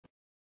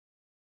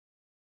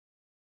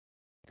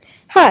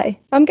Hi,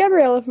 I'm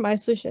Gabriella from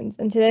iSolutions,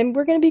 and today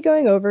we're going to be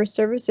going over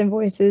service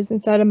invoices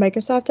inside of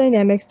Microsoft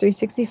Dynamics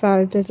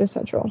 365 Business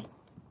Central.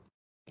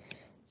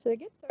 So to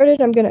get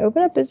started, I'm going to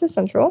open up Business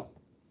Central,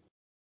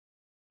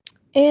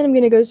 and I'm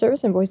going to go to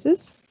Service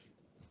Invoices.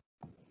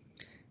 I'm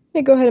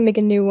going to go ahead and make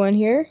a new one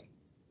here.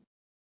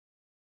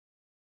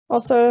 I'll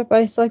start off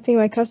by selecting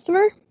my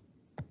customer,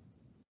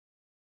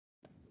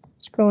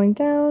 scrolling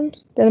down,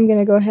 then I'm going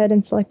to go ahead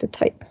and select a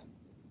type.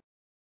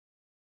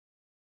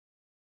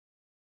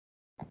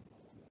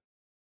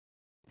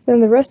 Then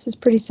the rest is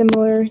pretty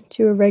similar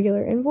to a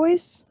regular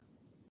invoice.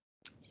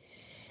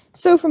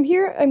 So from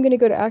here, I'm going to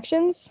go to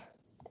Actions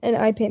and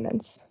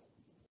iPayments.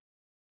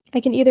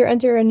 I can either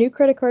enter a new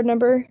credit card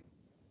number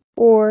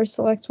or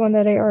select one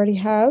that I already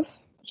have,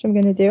 which I'm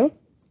going to do.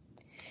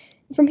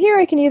 From here,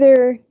 I can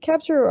either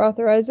capture or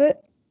authorize it.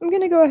 I'm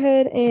going to go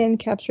ahead and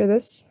capture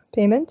this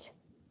payment.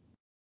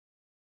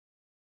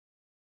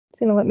 It's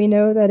going to let me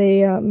know that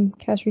a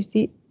cash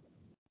receipt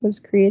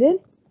was created.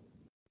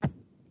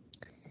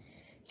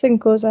 So I can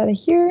close out of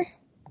here.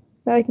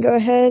 Now I can go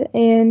ahead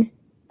and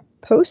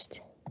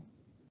post.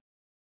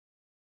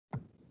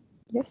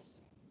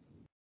 Yes.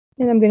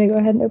 And I'm going to go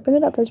ahead and open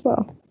it up as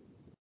well.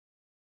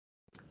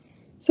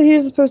 So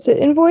here's the posted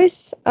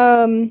invoice.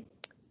 You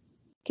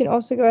can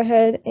also go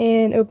ahead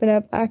and open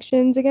up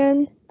Actions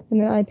again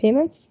and then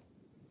iPayments.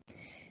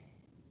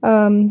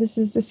 This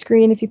is the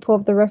screen. If you pull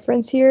up the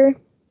reference here,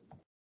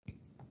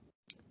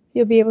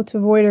 you'll be able to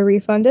void or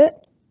refund it.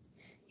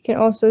 You can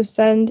also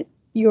send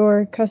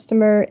your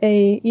customer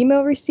an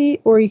email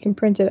receipt, or you can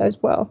print it as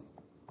well.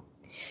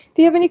 If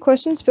you have any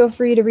questions, feel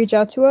free to reach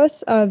out to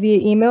us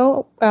via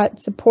email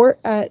at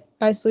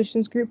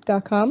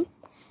support@isolutionsgroup.com,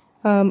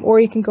 or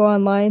you can go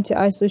online to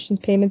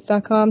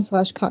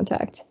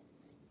isolutionspayments.com/contact.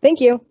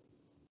 Thank you.